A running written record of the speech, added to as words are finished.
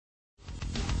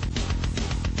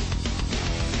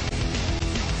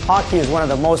Hockey is one of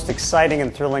the most exciting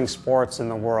and thrilling sports in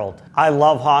the world. I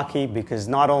love hockey because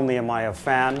not only am I a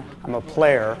fan, I'm a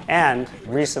player, and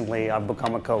recently I've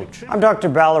become a coach. I'm Dr.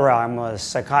 Bhalerao. I'm a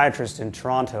psychiatrist in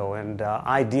Toronto, and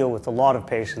I deal with a lot of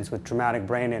patients with traumatic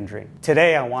brain injury.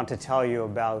 Today I want to tell you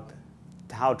about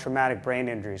how traumatic brain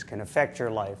injuries can affect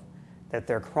your life, that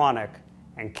they're chronic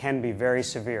and can be very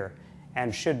severe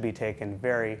and should be taken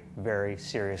very, very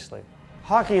seriously.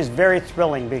 Hockey is very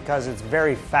thrilling because it's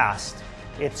very fast.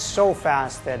 It's so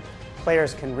fast that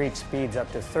players can reach speeds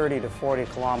up to 30 to 40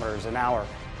 kilometers an hour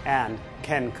and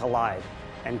can collide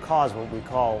and cause what we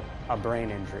call a brain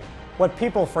injury. What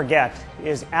people forget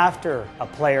is after a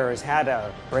player has had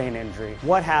a brain injury,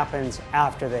 what happens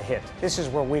after the hit? This is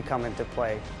where we come into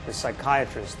play, the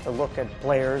psychiatrists, to look at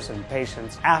players and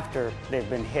patients after they've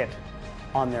been hit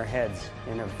on their heads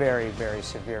in a very, very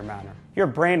severe manner. Your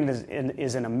brain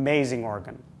is an amazing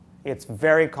organ. It's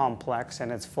very complex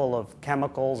and it's full of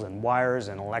chemicals and wires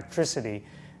and electricity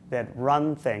that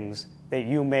run things that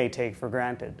you may take for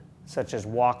granted, such as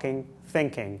walking,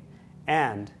 thinking,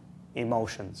 and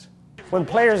emotions. When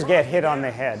players get hit on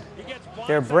the head,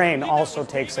 their brain also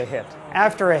takes a hit.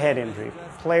 After a head injury,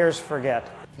 players forget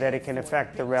that it can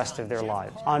affect the rest of their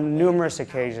lives. On numerous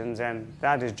occasions, and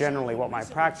that is generally what my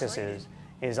practice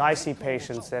is I see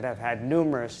patients that have had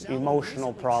numerous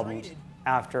emotional problems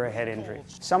after a head injury.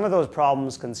 Some of those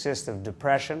problems consist of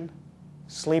depression,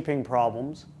 sleeping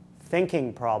problems,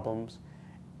 thinking problems,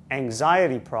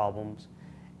 anxiety problems,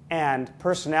 and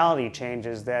personality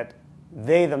changes that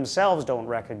they themselves don't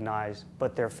recognize,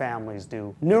 but their families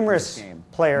do. Numerous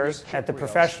players at the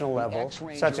professional level,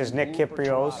 such as Nick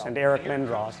Kyprios and Eric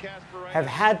Lindros, have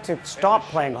had to stop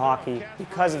playing hockey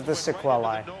because of the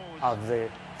sequelae of the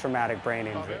traumatic brain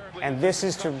injury. And this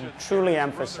is to truly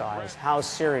emphasize how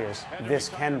serious this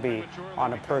can be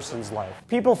on a person's life.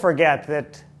 People forget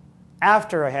that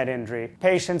after a head injury,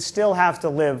 patients still have to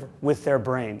live with their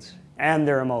brains and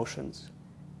their emotions.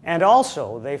 And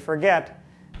also, they forget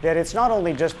that it's not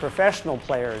only just professional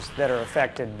players that are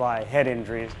affected by head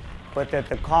injuries, but that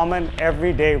the common,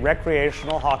 everyday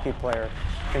recreational hockey player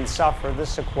can suffer the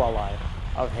sequelae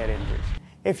of head injuries.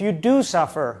 If you do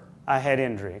suffer a head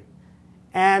injury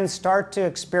and start to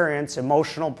experience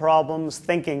emotional problems,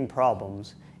 thinking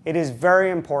problems, it is very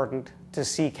important to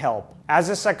seek help. As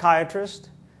a psychiatrist,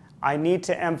 I need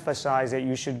to emphasize that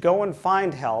you should go and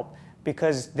find help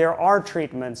because there are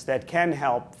treatments that can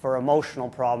help for emotional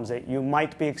problems that you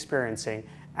might be experiencing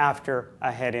after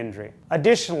a head injury.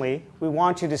 Additionally, we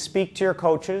want you to speak to your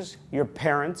coaches, your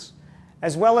parents,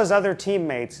 as well as other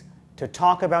teammates to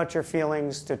talk about your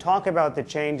feelings, to talk about the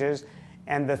changes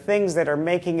and the things that are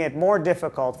making it more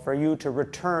difficult for you to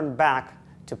return back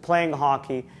to playing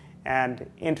hockey and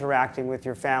interacting with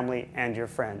your family and your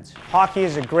friends. Hockey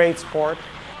is a great sport.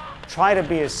 Try to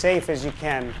be as safe as you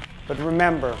can, but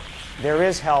remember, there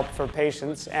is help for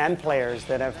patients and players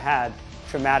that have had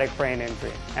traumatic brain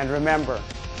injury. And remember,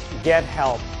 get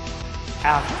help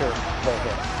after the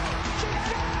hit.